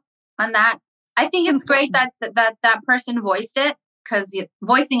you on that. I think it's it's great important. that person voiced it because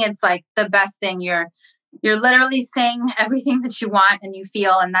voicing it's like the best thing. You're literally saying everything that you want and you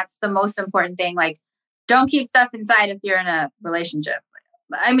feel, and that's the most important thing. Like, don't keep stuff inside if you're in a relationship.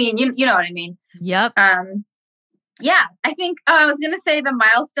 I mean, you know what I mean. Yep. Yeah, I think I was gonna say the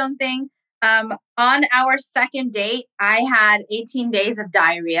milestone thing. On our second date, I had 18 days of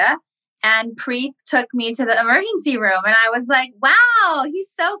diarrhea, and Preet took me to the emergency room, and I was like, "Wow,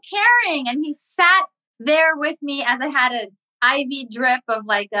 he's so caring!" And he sat there with me as I had an IV drip of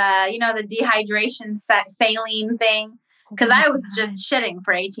like, the dehydration saline thing, because Oh my I was God. just shitting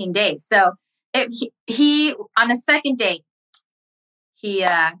for 18 days. So he on a second date, he took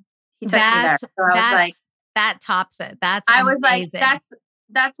me there. That's So I was like. that tops it. That's I was like, amazing.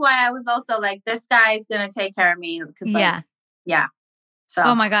 that's why I was also like, this guy is gonna take care of me because like, Yeah. yeah. So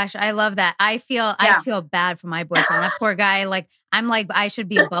Oh my gosh, I love that. I yeah. feel bad for my boyfriend. That poor guy, like I'm like I should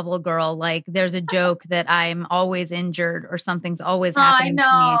be a bubble girl. Like there's a joke that I'm always injured or something's always I happening to me.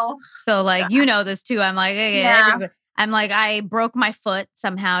 know. So like this too. I'm like okay, Yeah. everybody. I'm like I broke my foot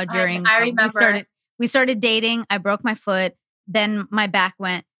somehow during I remember. we started dating. I broke my foot, then my back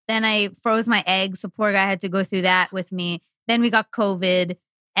went. Then I froze my egg, so poor guy had to go through that with me. Then we got COVID.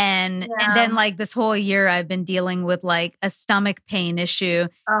 And Yeah. then like this whole year I've been dealing with like a stomach pain issue.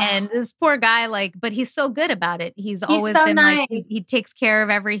 And Oh, this poor guy, like, but he's so good about it. He's he's always so been like, he, nice. he takes care of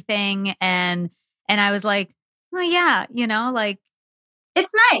everything. And I was like, well, yeah, like,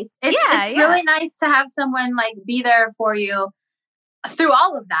 It's nice. It's yeah, it's yeah, really nice to have someone like be there for you through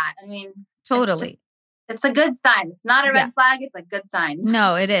all of that. I mean, totally. it's a good sign. It's not a Yeah. red flag, it's a good sign.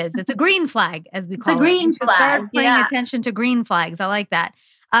 No, it is. It's a green flag, as we It's a call it. We green should start flag. paying Yeah. attention to green flags. I like that.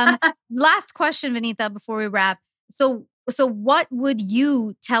 Last question, Vinitha, before we wrap. So what would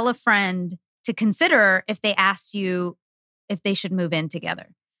you tell a friend to consider if they asked you if they should move in together?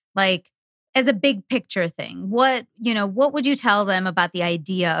 Like as a big picture thing, what would you tell them about the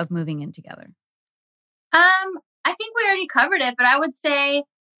idea of moving in together? I think we already covered it, but I would say,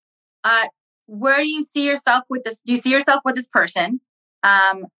 uh, where do you see yourself with this? Do you see yourself with this person?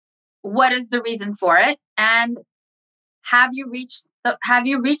 What is the reason for it? And have you reached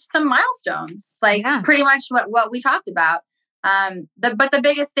some milestones? Like Yeah. pretty much what we talked about. But the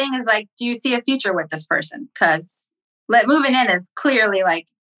biggest thing is like, do you see a future with this person? Because moving in is clearly like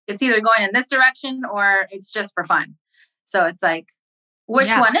it's either going in this direction or it's just for fun. So it's like, which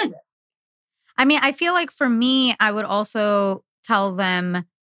Yeah. one is it? I mean, I feel like for me, I would also tell them,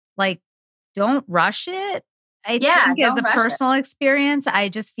 like, don't rush it. I Yeah, think as don't a rush it. personal experience, I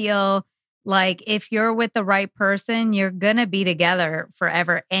just feel like if you're with the right person, you're gonna be together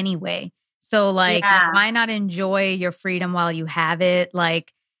forever anyway. So, like, Yeah, why not enjoy your freedom while you have it?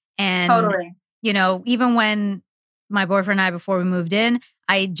 Like, and, totally. even when my boyfriend and I, before we moved in,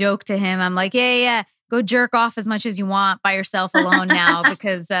 I joked to him, I'm like, yeah, go jerk off as much as you want by yourself alone now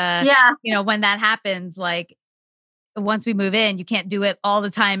because, Yeah, when that happens, like, once we move in, you can't do it all the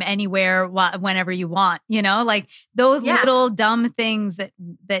time anywhere whenever you want, like those yeah. little dumb things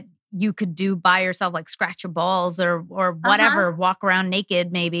that you could do by yourself, like scratch your balls or Uh-huh. whatever, walk around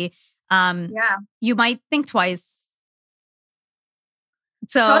naked maybe. Um, Yeah, you might think twice.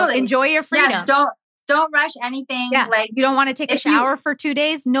 So totally. enjoy your Yeah, freedom. don't rush anything. Yeah. Like You don't want to take a if you shower for 2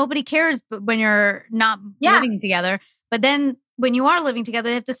 days. Nobody cares when you're not yeah, living together. But then when you are living together,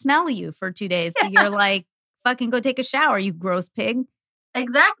 they have to smell you for 2 days. So you're like, fucking go take a shower, you gross pig.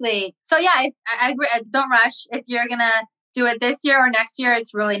 exactly. So yeah, I agree. Don't rush. If you're gonna do it this year or next year,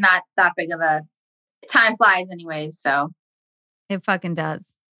 it's really not that big of a time flies anyways. So It fucking does.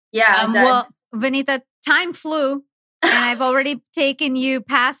 yeah, it Well, does. Vanita, time flew, and I've already taken you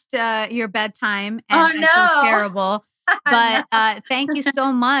past your bedtime, Oh and I feel no. terrible. No. But thank you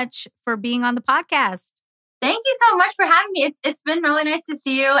so much for being on the podcast. Thank you so much for having me. It's been really nice to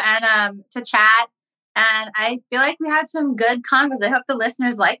see you and to chat. And I feel like we had some good convos. I hope the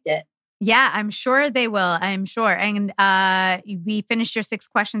listeners liked it. Yeah, I'm sure they will. I'm sure. And we finished your 6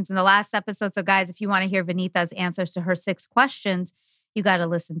 questions in the last episode. So, guys, if you want to hear Vanita's answers to her 6 questions, you got to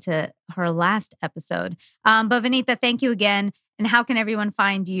listen to her last episode. But Vanita, thank you again. And how can everyone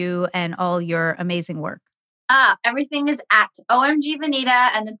find you and all your amazing work? Everything is at OMG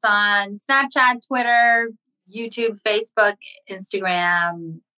Vanita, and it's on Snapchat, Twitter, YouTube, Facebook,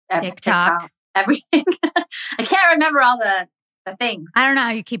 Instagram, TikTok. everything. I can't remember all the things. I don't know how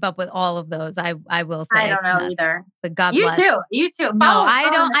you keep up with all of those. I will say I don't it's know nuts. either. But God You bless. too. You too. No, I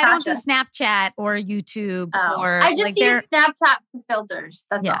don't. I don't do Natasha. Snapchat or YouTube Oh, or I just like use Snapchat for filters.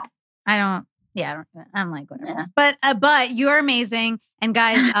 That's all. I don't. Yeah, I'm like whatever. Yeah. But you're amazing, and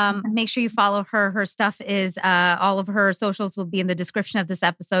guys, make sure you follow her. Her stuff is all of her socials will be in the description of this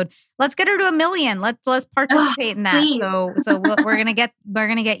episode. Let's get her to 1 million. Let's participate in that. Please. So we're gonna get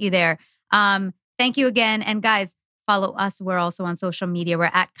you there. Thank you again, and guys, follow us. We're also on social media. We're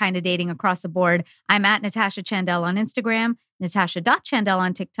at Kinda Dating across the board. I'm at Natasha Chandel on Instagram, Natasha.Chandel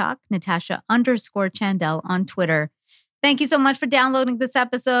on TikTok, Natasha_Chandel on Twitter. Thank you so much for downloading this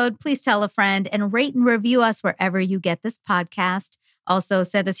episode. Please tell a friend and rate and review us wherever you get this podcast. Also,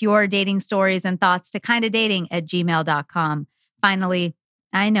 send us your dating stories and thoughts to kindadating@gmail.com. Finally,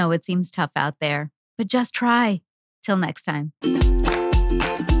 I know it seems tough out there, but just try. Till next time.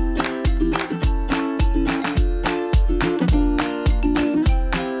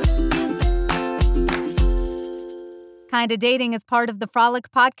 Kinda Dating is part of the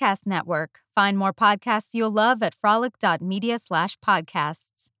Frolic Podcast Network. Find more podcasts you'll love at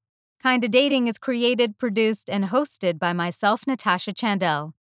frolic.media/podcasts. Kinda Dating is created, produced, and hosted by myself, Natasha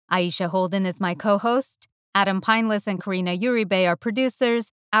Chandel. Aisha Holden is my co-host. Adam Pineless and Karina Uribe are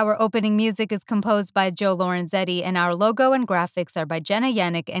producers. Our opening music is composed by Joe Lorenzetti, and our logo and graphics are by Jenna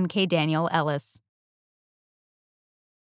Yannick and K. Daniel Ellis.